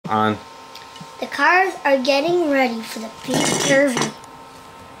On. The cars are getting ready for the big derby.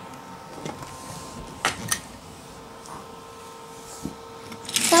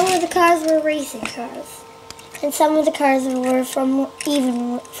 Some of the cars were racing cars, and some of the cars were from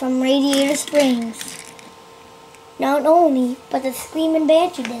Radiator Springs. Not only, but the Screaming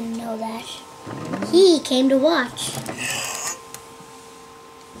Banshee didn't know that. He came to watch.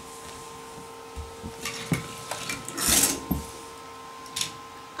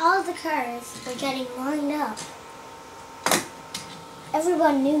 All of the cars were getting lined up.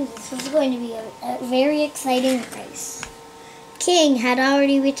 Everyone knew this was going to be a very exciting race. King had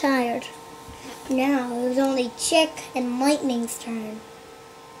already retired. Now it was only Chick and Lightning's turn.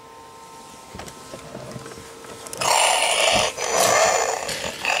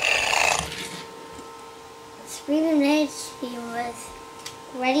 Screaming Banshee was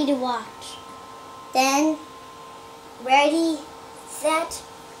ready to watch. Then, ready, set,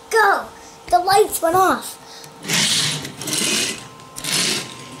 go! The lights went off.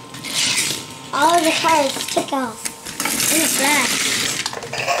 All of the cars took off in a flash.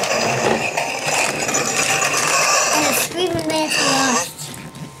 And the Screaming Banshee lost.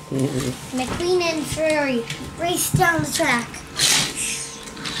 McQueen and Fury raced down the track.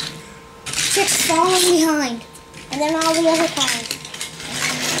 Chick's falling behind. And then all the other cars.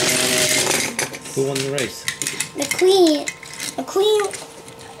 Who won the race? McQueen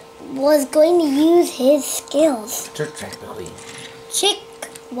was going to use his skills. Dirt track McQueen. Chick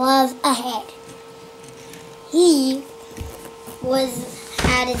was ahead. He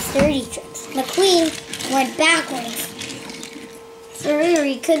had his dirty tricks. McQueen went backwards.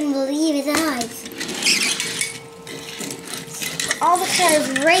 Fury couldn't believe his eyes. All the cars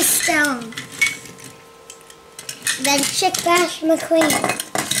raced down. Then Chick bashed McQueen.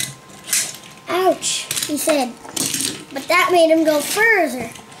 Ouch, he said. But that made him go further.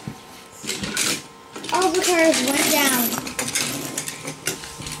 All the cars went down.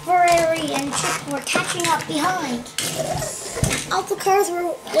 Fury and Chick were catching up behind. All the cars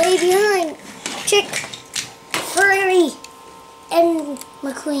were way behind. Chick, Fury, and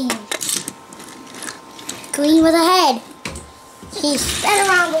McQueen. McQueen was ahead. He sped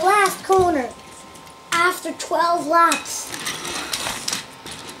around the last corner. After 12 laps,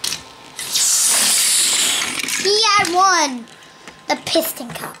 he had won the Piston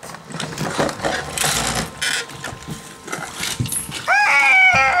Cup.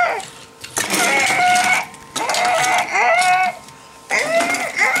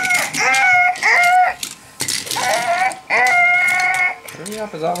 Hurry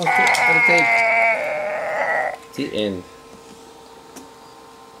up, it's almost going to take the end.